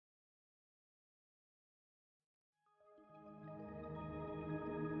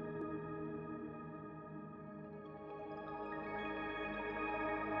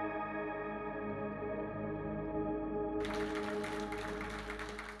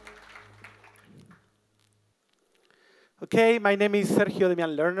Okay, my name is Sergio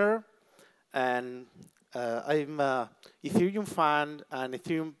Lerner, and I'm an Ethereum fan and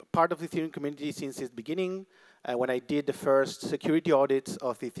part of the Ethereum community since its beginning, when I did the first security audits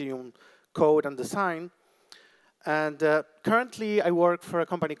of the Ethereum code and design. And currently, I work for a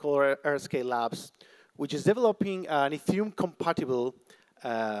company called Airscale Labs, which is developing an Ethereum-compatible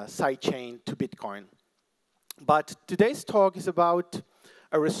sidechain to Bitcoin. But today's talk is about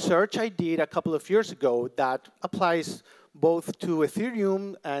a research I did a couple of years ago that applies both to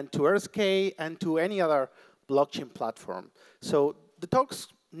Ethereum and to Airscale and to any other blockchain platform. So the talk's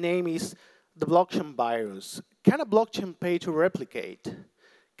name is the blockchain virus. Can a blockchain pay to replicate?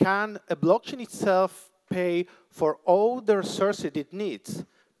 Can a blockchain itself pay for all the resources it needs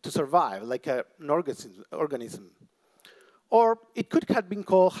to survive, like an organism? Or it could have been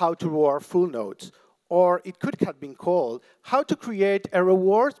called how to reward full nodes. Or it could have been called how to create a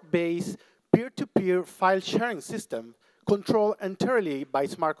reward-based peer-to-peer file sharing system controlled entirely by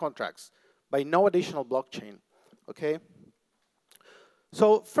smart contracts, by no additional blockchain, okay?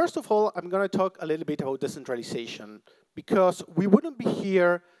 So first of all, I'm going to talk a little bit about decentralization, because we wouldn't be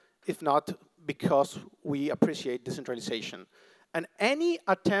here if not because we appreciate decentralization. And any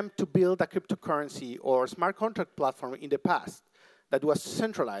attempt to build a cryptocurrency or smart contract platform in the past that was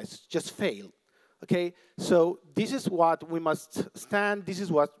centralized just failed. Okay, so this is what we must stand. This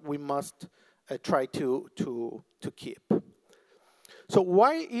is what we must try to keep. So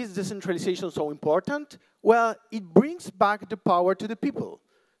why is decentralization so important? Well, it brings back the power to the people.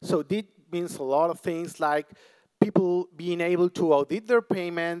 So this means a lot of things like people being able to audit their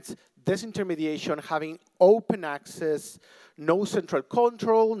payments, disintermediation, having open access, no central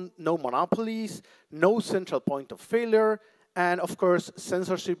control, no monopolies, no central point of failure, and of course,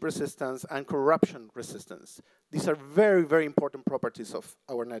 censorship resistance and corruption resistance. These are very, very important properties of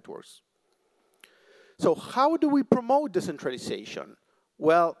our networks. So how do we promote decentralization?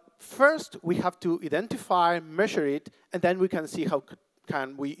 Well, first, we have to identify, measure it, and then we can see how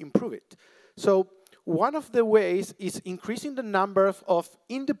can we improve it. So one of the ways is increasing the number of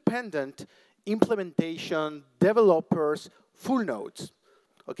independent implementation developers, full nodes,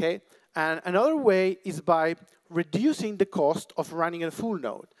 okay? And another way is by reducing the cost of running a full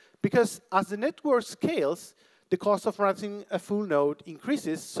node. Because as the network scales, the cost of running a full node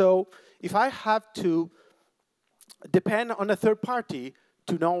increases. So if I have to depend on a third party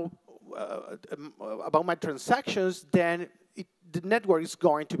to know about my transactions, then the network is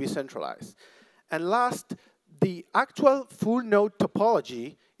going to be centralized. And last, the actual full node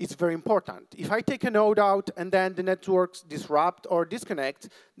topology is very important. If I take a node out and then the networks disrupt or disconnect,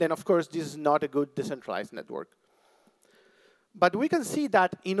 then of course this is not a good decentralized network. But we can see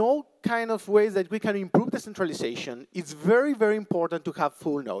that in all kind of ways that we can improve decentralization, it's very, very important to have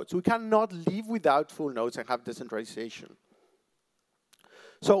full nodes. We cannot live without full nodes and have decentralization.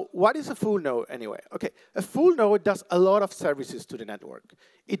 So what is a full node anyway? Okay, a full node does a lot of services to the network.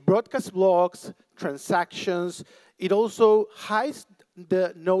 It broadcasts blocks, transactions. It also hides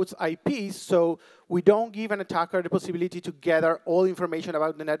the node's IPs, so we don't give an attacker the possibility to gather all information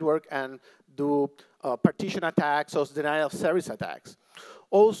about the network and do partition attacks or denial of service attacks.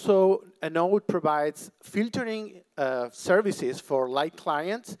 Also, a node provides filtering services for light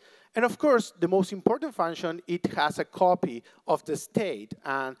clients. And of course, the most important function, it has a copy of the state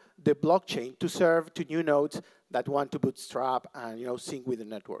and the blockchain to serve to new nodes that want to bootstrap and sync with the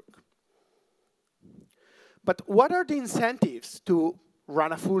network. But what are the incentives to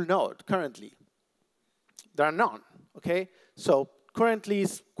run a full node currently? There are none, okay? So currently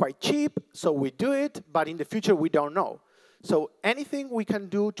it's quite cheap, so we do it, but in the future we don't know. So anything we can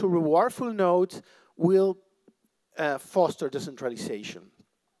do to reward full nodes will foster decentralization.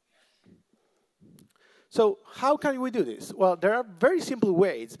 So how can we do this? Well, there are very simple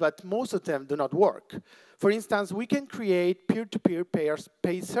ways, but most of them do not work. For instance, we can create peer-to-peer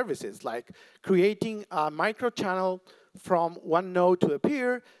paid services, like creating a micro-channel from one node to a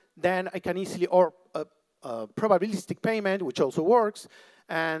peer, then I can easily, or a probabilistic payment, which also works,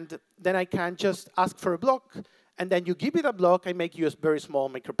 and then I can just ask for a block, and then you give it a block, I make you a very small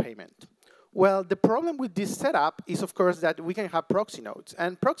micropayment. Well, the problem with this setup is, of course, that we can have proxy nodes,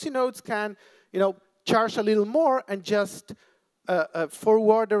 and proxy nodes can, charge a little more and just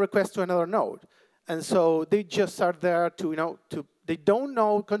forward the request to another node. And so they just are there to, they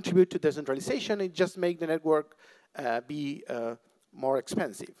don't contribute to decentralization, it just make the network be more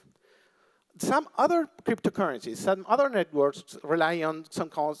expensive. Some other cryptocurrencies, some other networks rely on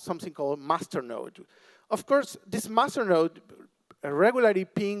something called master node. Of course, this master node regularly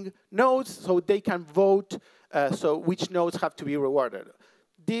ping nodes so they can vote so which nodes have to be rewarded.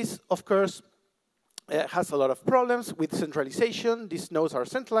 This, of course, has a lot of problems with centralization. These nodes are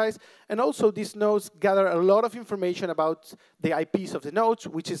centralized. And also, these nodes gather a lot of information about the IPs of the nodes,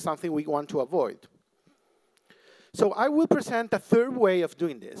 which is something we want to avoid. So I will present a third way of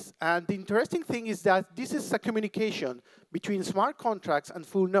doing this. And the interesting thing is that this is a communication between smart contracts and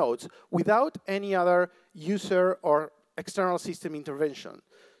full nodes without any other user or external system intervention.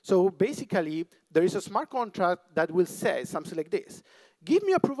 So basically, there is a smart contract that will say something like this. Give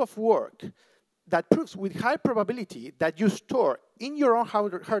me a proof of work that proves with high probability that you store in your own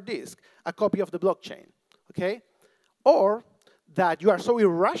hard disk a copy of the blockchain, okay? Or that you are so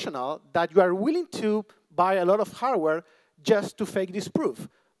irrational that you are willing to buy a lot of hardware just to fake this proof,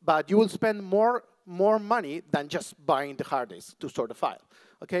 but you will spend more money than just buying the hard disk to store the file,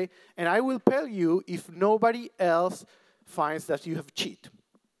 okay? And I will tell you if nobody else finds that you have cheated.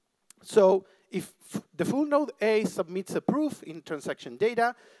 So if the full node A submits a proof in transaction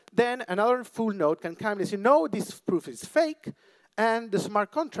data, then another full node can come and say, no, this proof is fake, and the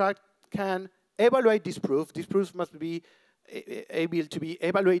smart contract can evaluate this proof. This proof must be able to be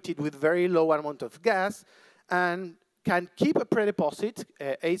evaluated with very low amount of gas, and can keep a pre-deposit,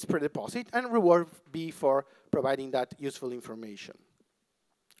 A's pre-deposit, and reward B for providing that useful information.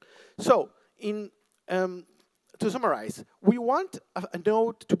 So to summarize, we want a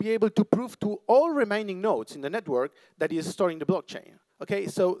node to be able to prove to all remaining nodes in the network that is storing the blockchain. Okay,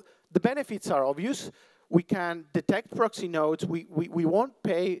 so the benefits are obvious. We can detect proxy nodes. We won't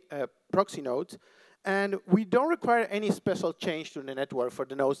pay proxy nodes. And we don't require any special change to the network for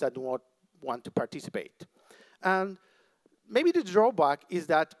the nodes that do not want to participate. And maybe the drawback is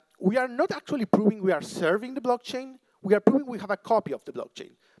that we are not actually proving we are serving the blockchain. We are proving we have a copy of the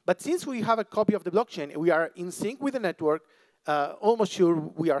blockchain. But since we have a copy of the blockchain, we are in sync with the network, almost sure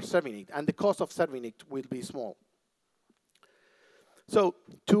we are serving it. And the cost of serving it will be small. So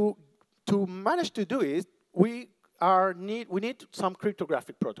to manage to do it, we need some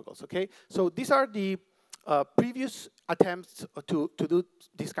cryptographic protocols, okay? So these are the previous attempts to do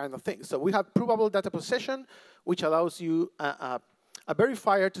these kind of things. So we have provable data possession, which allows you a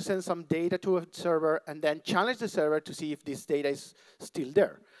verifier to send some data to a server and then challenge the server to see if this data is still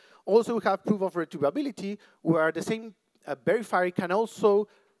there. Also, we have proof of retrievability, where the same verifier can also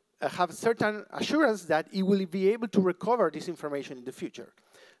have certain assurance that it will be able to recover this information in the future.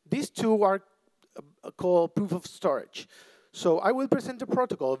 These two are called proof of storage. So I will present a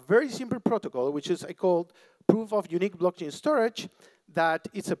protocol, a very simple protocol, which is called proof of unique blockchain storage, that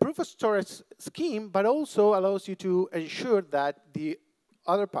it's a proof of storage scheme, but also allows you to ensure that the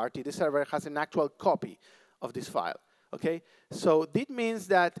other party, the server, has an actual copy of this file, okay? So this means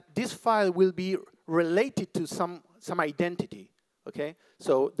that this file will be related to some identity, okay?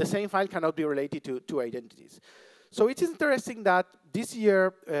 So the same file cannot be related to two identities. So it is interesting that this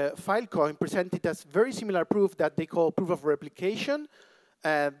year, Filecoin presented us very similar proof that they call proof of replication,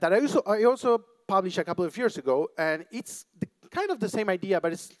 that I also published a couple of years ago, and it's kind of the same idea,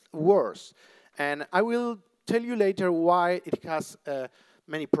 but it's worse. And I will tell you later why it has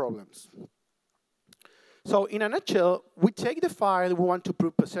many problems. So in a nutshell, we take the file we want to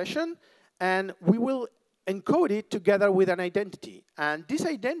prove possession, and we will encode it together with an identity. And this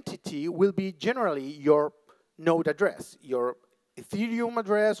identity will be generally your node address, your Ethereum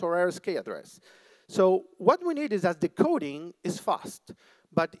address or RSK address. So what we need is that the coding is fast,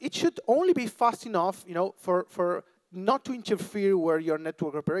 but it should only be fast enough, for not to interfere with your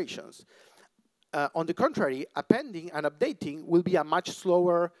network operations. On the contrary, appending and updating will be a much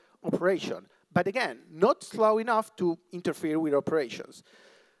slower operation. But again, not slow enough to interfere with operations.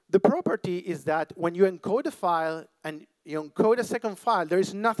 The property is that when you encode a file and you encode a second file, there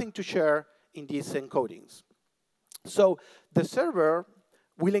is nothing to share in these encodings. So the server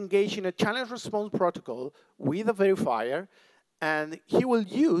will engage in a challenge response protocol with a verifier, and he will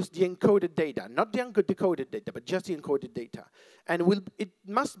use the encoded data, not the decoded data, but just the encoded data. And it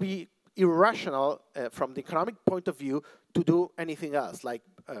must be irrational from the economic point of view to do anything else, like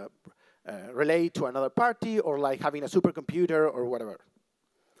relay to another party or like having a supercomputer or whatever.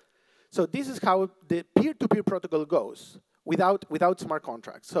 So this is how the peer-to-peer protocol goes without smart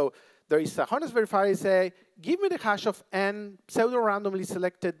contracts. So there is a honest verifier say, give me the hash of n pseudo-randomly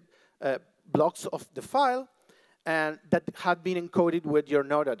selected blocks of the file and that have been encoded with your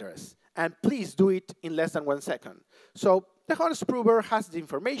node address. And please do it in less than 1 second. So the honest prover has the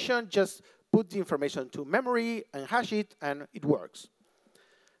information, just put the information to memory and hash it, and it works.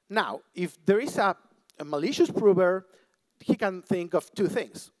 Now, if there is a malicious prover, he can think of two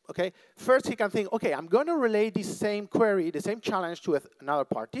things, okay? First, he can think, okay, I'm going to relay this same query, the same challenge to another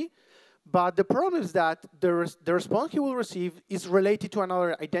party, But the problem is that the response he will receive is related to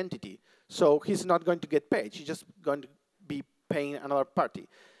another identity. So he's not going to get paid. He's just going to be paying another party.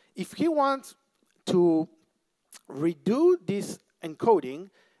 If he wants to redo this encoding,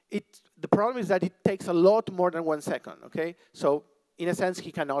 the problem is that it takes a lot more than 1 second, okay? So in a sense,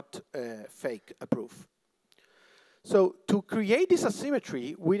 he cannot fake a proof. So to create this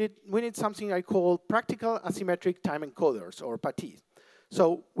asymmetry, we need something I call practical asymmetric time encoders, or PATs.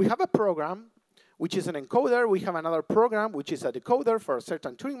 So we have a program, which is an encoder. We have another program, which is a decoder for a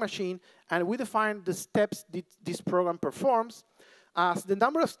certain Turing machine. And we define the steps this program performs as the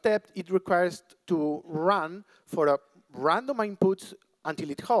number of steps it requires to run for a random input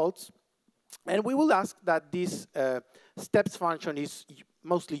until it halts. And we will ask that this steps function is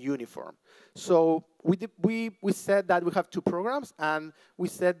mostly uniform. So we said that we have 2 programs, and we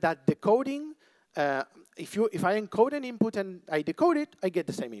said that decoding, if I encode an input and I decode it, I get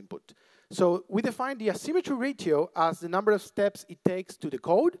the same input. So we define the asymmetry ratio as the number of steps it takes to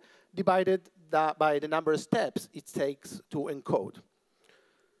decode divided by the number of steps it takes to encode.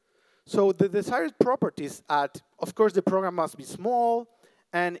 So the desired properties of course, the program must be small,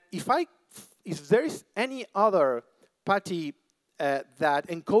 and if there is any other PATI that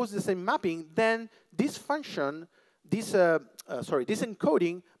encodes the same mapping, then this function, this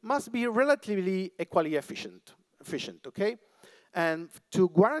encoding must be relatively equally efficient, okay? And to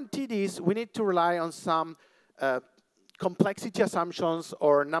guarantee this, we need to rely on some complexity assumptions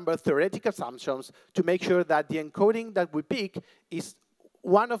or number theoretic assumptions to make sure that the encoding that we pick is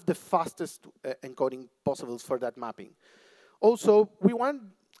one of the fastest encoding possible for that mapping. Also, we want,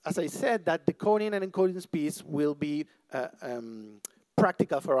 as I said, that decoding and encoding speeds will be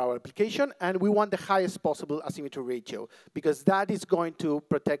practical for our application, and we want the highest possible asymmetry ratio, because that is going to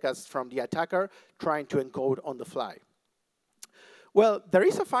protect us from the attacker trying to encode on the fly. Well, there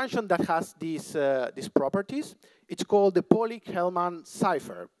is a function that has these properties. It's called the Polyk-Hellman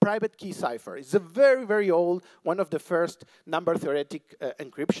cipher, private key cipher. It's a very, very old, one of the first number theoretic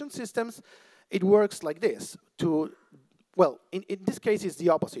encryption systems. It works like this. Well, in this case, it's the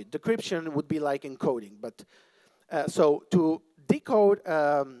opposite. Decryption would be like encoding. But so to decode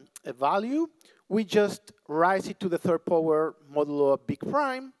a value, we just raise it to the 3rd power modulo big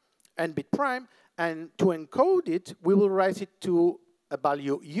prime and bit prime. And to encode it, we will raise it to a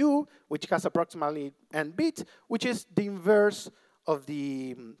value u, which has approximately n bits, which is the inverse of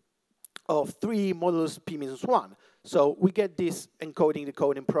 3 modulus p minus 1. So we get this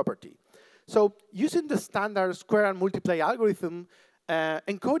encoding-decoding property. So using the standard square and multiply algorithm,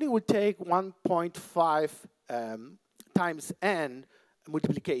 encoding would take 1.5 times n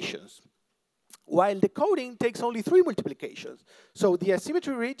multiplications, while decoding takes only 3 multiplications. So the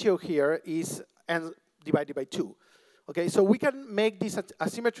asymmetry ratio here is n divided by 2. Okay, so we can make this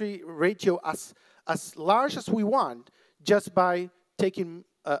asymmetry ratio as large as we want just by taking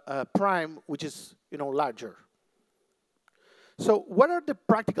a prime which is larger. So what are the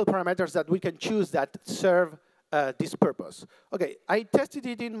practical parameters that we can choose that serve this purpose? Okay, I tested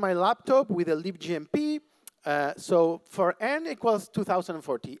it in my laptop with a libgmp. So for n equals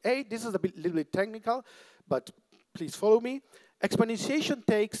 2048, this is a little bit technical, but please follow me. Exponentiation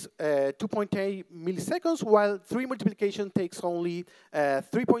takes 2.8 milliseconds, while 3 multiplication takes only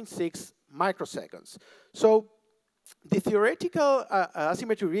 3.6 microseconds. So the theoretical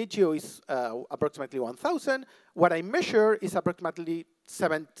asymmetry ratio is approximately 1,000. What I measure is approximately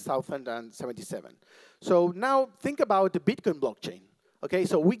 7,077. So now think about the Bitcoin blockchain. Okay,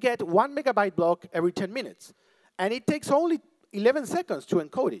 so we get 1 megabyte block every 10 minutes. And it takes only 11 seconds to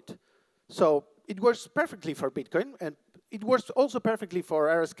encode it. So it works perfectly for Bitcoin, and it works also perfectly for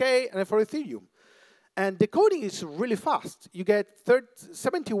RSK and for Ethereum. And decoding is really fast. You get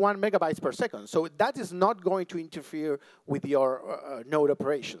 71 megabytes per second. So that is not going to interfere with your node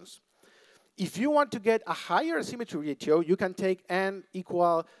operations. If you want to get a higher asymmetry ratio, you can take n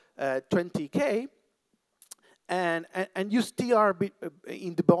equal 20K, and you still are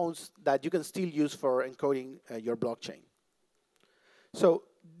in the bounds that you can still use for encoding your blockchain. So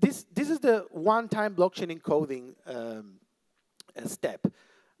this is the one-time blockchain encoding step.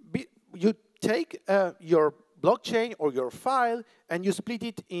 You take your blockchain or your file, and you split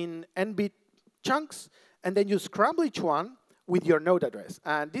it in n-bit chunks, and then you scramble each one with your node address.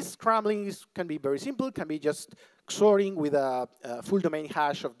 And this scrambling can be very simple, can be just XORing with a full domain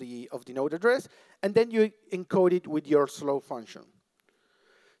hash of the node address, and then you encode it with your slow function.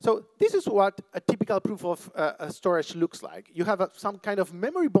 So this is what a typical proof of storage looks like. You have some kind of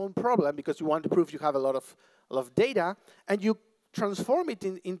memory bound problem because you want to prove you have a lot of data, and you transform it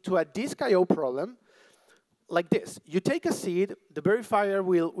into a disk I/O problem. like this. You take a seed, the verifier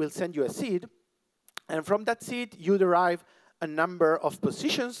will send you a seed, and from that seed, you derive a number of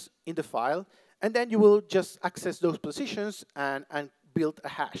positions in the file, and then you will just access those positions and build a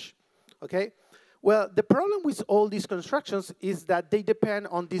hash, okay? Well, the problem with all these constructions is that they depend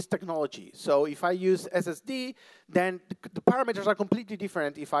on this technology. So if I use SSD, then the parameters are completely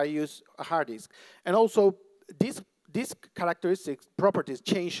different if I use a hard disk. And also, these characteristics, properties,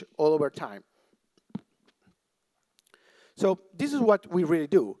 change all over time. So this is what we really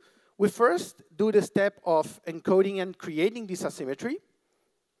do. We first do the step of encoding and creating this asymmetry.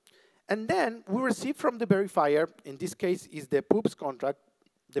 And then we receive from the verifier, in this case is the POOPs contract,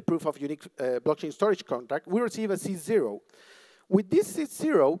 the proof of unique blockchain storage contract, we receive a C0. With this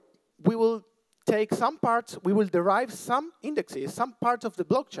C0, we will take some parts, we will derive some indexes, some parts of the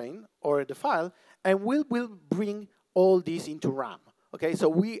blockchain or the file, and we will bring all these into RAM. Okay, so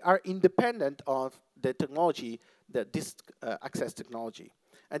we are independent of the technology, the disk access technology.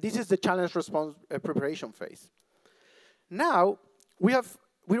 And this is the challenge response preparation phase. Now, we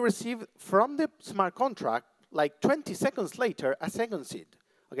receive from the smart contract, like 20 seconds later, a second seed.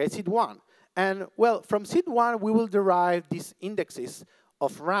 Okay, seed 1. And well, from seed 1, we will derive these indexes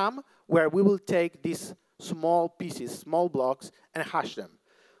of RAM, where we will take these small pieces, small blocks, and hash them.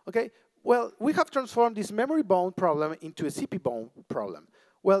 Okay, well, we have transformed this memory bound problem into a CPU bound problem.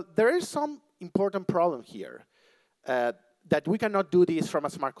 Well, there is some important problem here that we cannot do this from a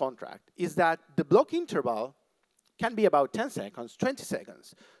smart contract, is that the block interval can be about 10 seconds, 20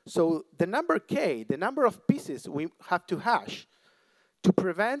 seconds. So the number k, the number of pieces we have to hash to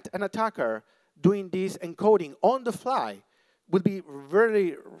prevent an attacker doing this encoding on the fly will be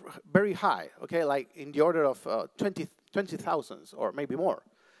very, very high, okay, like in the order of 20,000 or maybe more.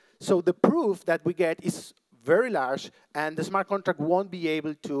 So the proof that we get is very large, and the smart contract won't be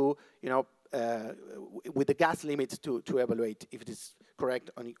able to, you know, with the gas limits to evaluate if it is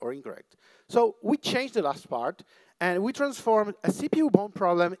correct or incorrect. So we changed the last part, and we transformed a CPU-bound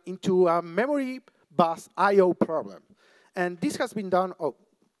problem into a memory bus I/O problem. And this has been done.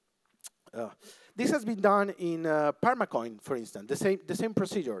 This has been done in Permacoin, for instance. The same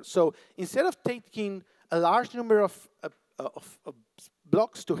procedure. So instead of taking a large number of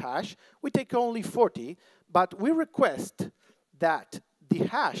blocks to hash, we take only 40, but we request that the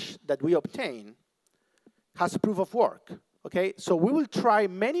hash that we obtain has proof of work. Okay, so we will try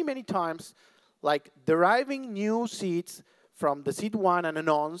many, many times, like deriving new seeds from the seed 1 and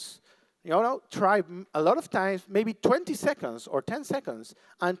anons. You know, try a lot of times, maybe 20 seconds or 10 seconds,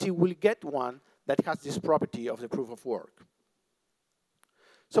 until we get one that has this property of the proof of work.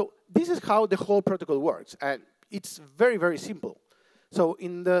 So this is how the whole protocol works, and it's very, very simple. So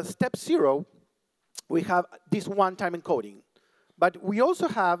in the step 0, we have this one-time encoding. But we also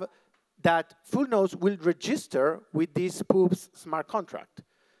have that full nodes will register with this POOPs smart contract.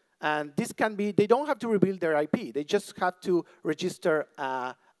 And this can be, they don't have to rebuild their IP. They just have to register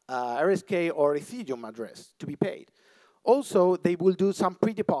a RSK or Ethereum address to be paid. Also, they will do some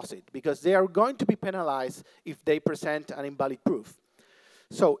pre-deposit, because they are going to be penalized if they present an invalid proof.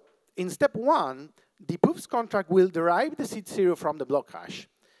 So in step 1, the POOPs contract will derive the seed 0 from the block hash,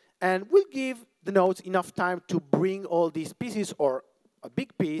 and will give the nodes enough time to bring all these pieces, or a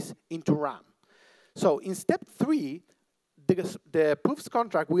big piece, into RAM. So in step 3, the POOPs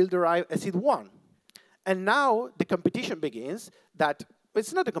contract will derive a seed 1. And now the competition begins. That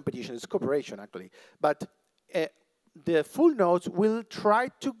it's not a competition, it's cooperation, actually. But the full nodes will try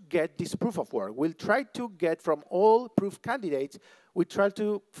to get this proof of work. We'll try to get from all proof candidates, we try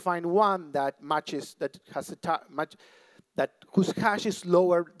to find one that matches, that has a whose hash is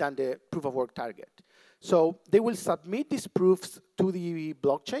lower than the proof of work target. So they will submit these proofs to the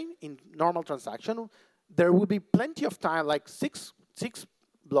blockchain in normal transaction. There will be plenty of time, like six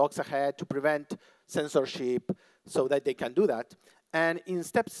blocks ahead, to prevent censorship so that they can do that. And in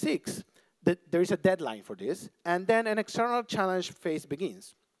step 6, there is a deadline for this, and then an external challenge phase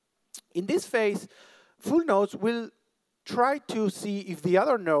begins. In this phase, full nodes will try to see if the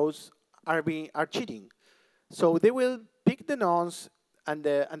other nodes are cheating. So they will pick the nonce and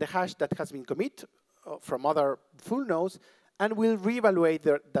the hash that has been committed from other full nodes, and will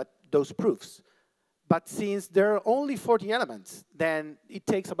reevaluate those proofs. But since there are only 40 elements, then it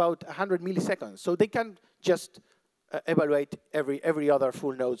takes about 100 milliseconds. So they can just evaluate every other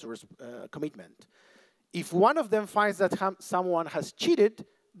full node's commitment. If one of them finds that someone has cheated,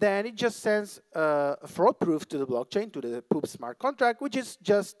 then it just sends a fraud proof to the blockchain, to the POOP smart contract, which is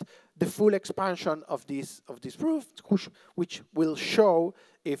just the full expansion of this proof, which will show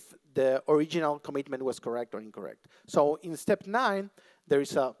if the original commitment was correct or incorrect. So in step 9, there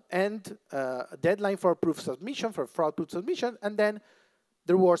is a deadline for proof submission, for fraud proof submission, and then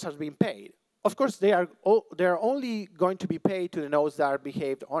the rewards have been paid. Of course, they are only going to be paid to the nodes that are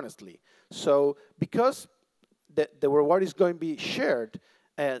behaved honestly. So because the reward is going to be shared,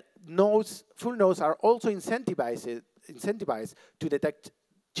 full nodes are also incentivized to detect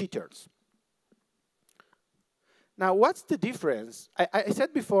cheaters. Now, what's the difference? I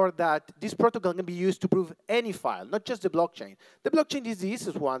said before that this protocol can be used to prove any file, not just the blockchain. The blockchain is the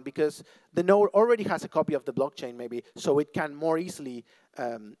easiest one because the node already has a copy of the blockchain, maybe, so it can more easily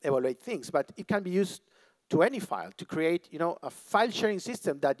evaluate things. But it can be used to any file to create, a file sharing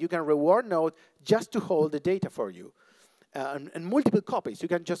system that you can reward node just to hold the data for you, and multiple copies. You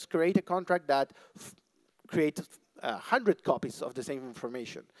can just create a contract that creates 100 copies of the same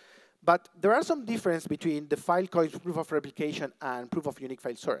information. But there are some difference between the Filecoin proof of replication and proof of unique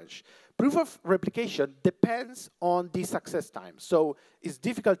file storage. Proof of replication depends on the success time. So it's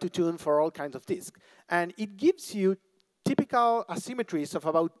difficult to tune for all kinds of disks. And it gives you typical asymmetries of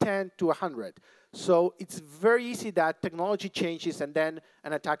about 10 to 100. So it's very easy that technology changes and then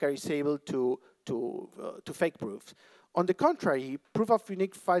an attacker is able to fake proofs. On the contrary, proof of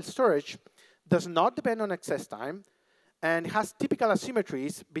unique file storage does not depend on access time, and has typical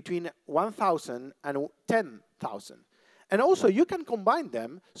asymmetries between 1,000 and 10,000. And also, you can combine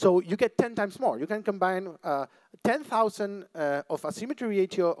them, so you get 10 times more. You can combine 10,000 of asymmetry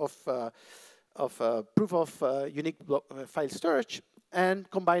ratio of proof of unique file storage, and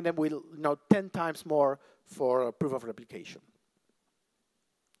combine them with 10 times more for proof of replication.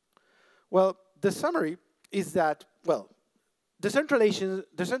 Well, the summary is that, well,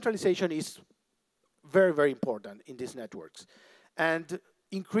 decentralization is very, very important in these networks. And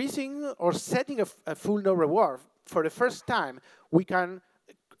increasing or setting a full node reward, for the first time, we can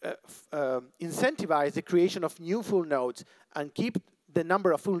incentivize the creation of new full nodes and keep the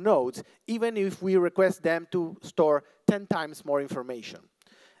number of full nodes, even if we request them to store 10 times more information.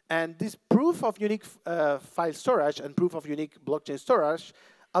 And this proof of unique file storage and proof of unique blockchain storage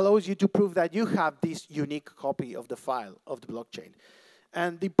allows you to prove that you have this unique copy of the file of the blockchain.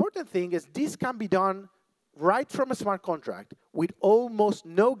 And the important thing is this can be done right from a smart contract with almost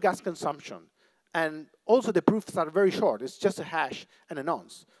no gas consumption. And also the proofs are very short. It's just a hash and a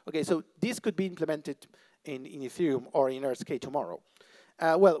nonce. Okay, so this could be implemented in Ethereum or in RSK tomorrow.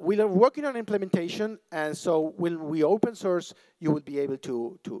 Well, we are working on implementation, and so when we open source, you will be able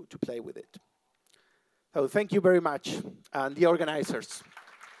to play with it. So thank you very much, and the organizers.